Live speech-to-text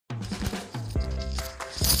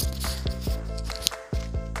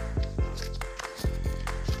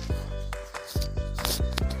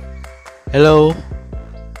Hello,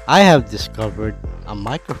 I have discovered a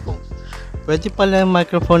microphone. Pwede pala yung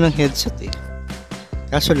microphone ng headset eh.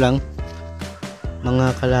 Kaso lang,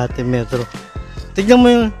 mga kalahati metro.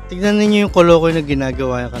 Tignan ninyo yung kolokoy na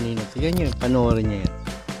ginagawa niya kanina. Tignan nyo, panoorin niya yan.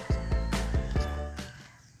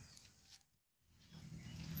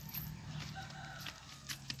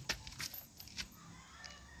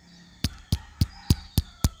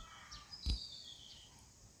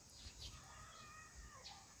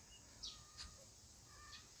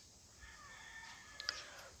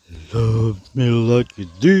 Love me like you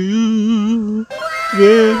do,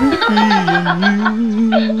 let it be in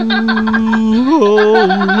you. Oh,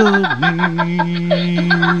 love me.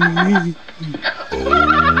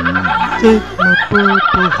 Take my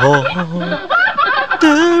purple heart,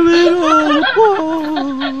 tear it all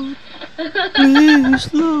apart. Please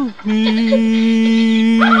love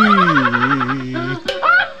me.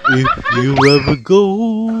 If you ever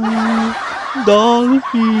go, darling,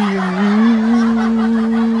 be you.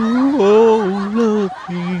 Oh, love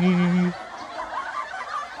me.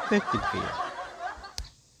 Effective here.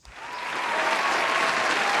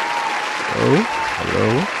 Hello.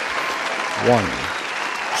 1,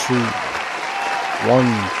 2, 1,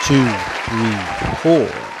 2, 3, 4.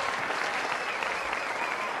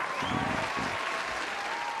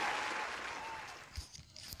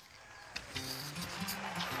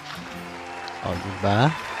 Oh, diba?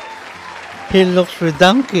 He looks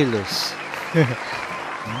ridiculous.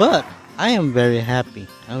 But I am very happy.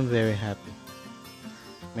 I'm very happy.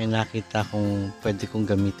 May nakita kong pwede kong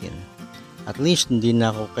gamitin. At least hindi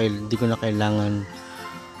ko na kailangan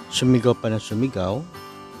sumigaw pa ng sumigaw.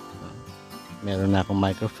 Meron na akong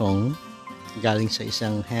microphone galing sa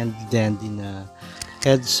isang handy dandy na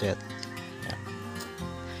headset. Yeah.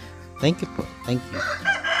 Thank you po. Thank you.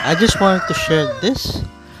 I just wanted to share this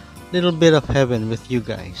little bit of heaven with you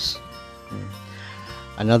guys.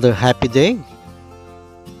 Another happy day.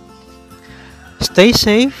 Stay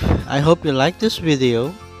safe. I hope you like this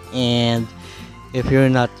video, and if you're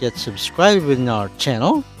not yet subscribed in our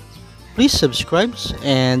channel, please subscribe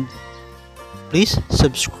and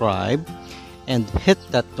hit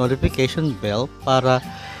that notification bell para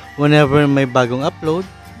whenever may bagong upload,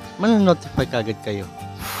 manonotify kagad kayo.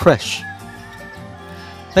 Fresh.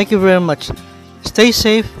 Thank you very much. Stay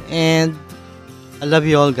safe, and I love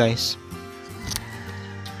you all, guys.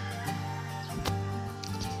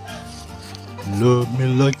 Love me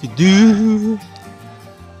like you do.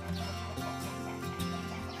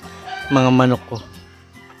 Mga manok ko.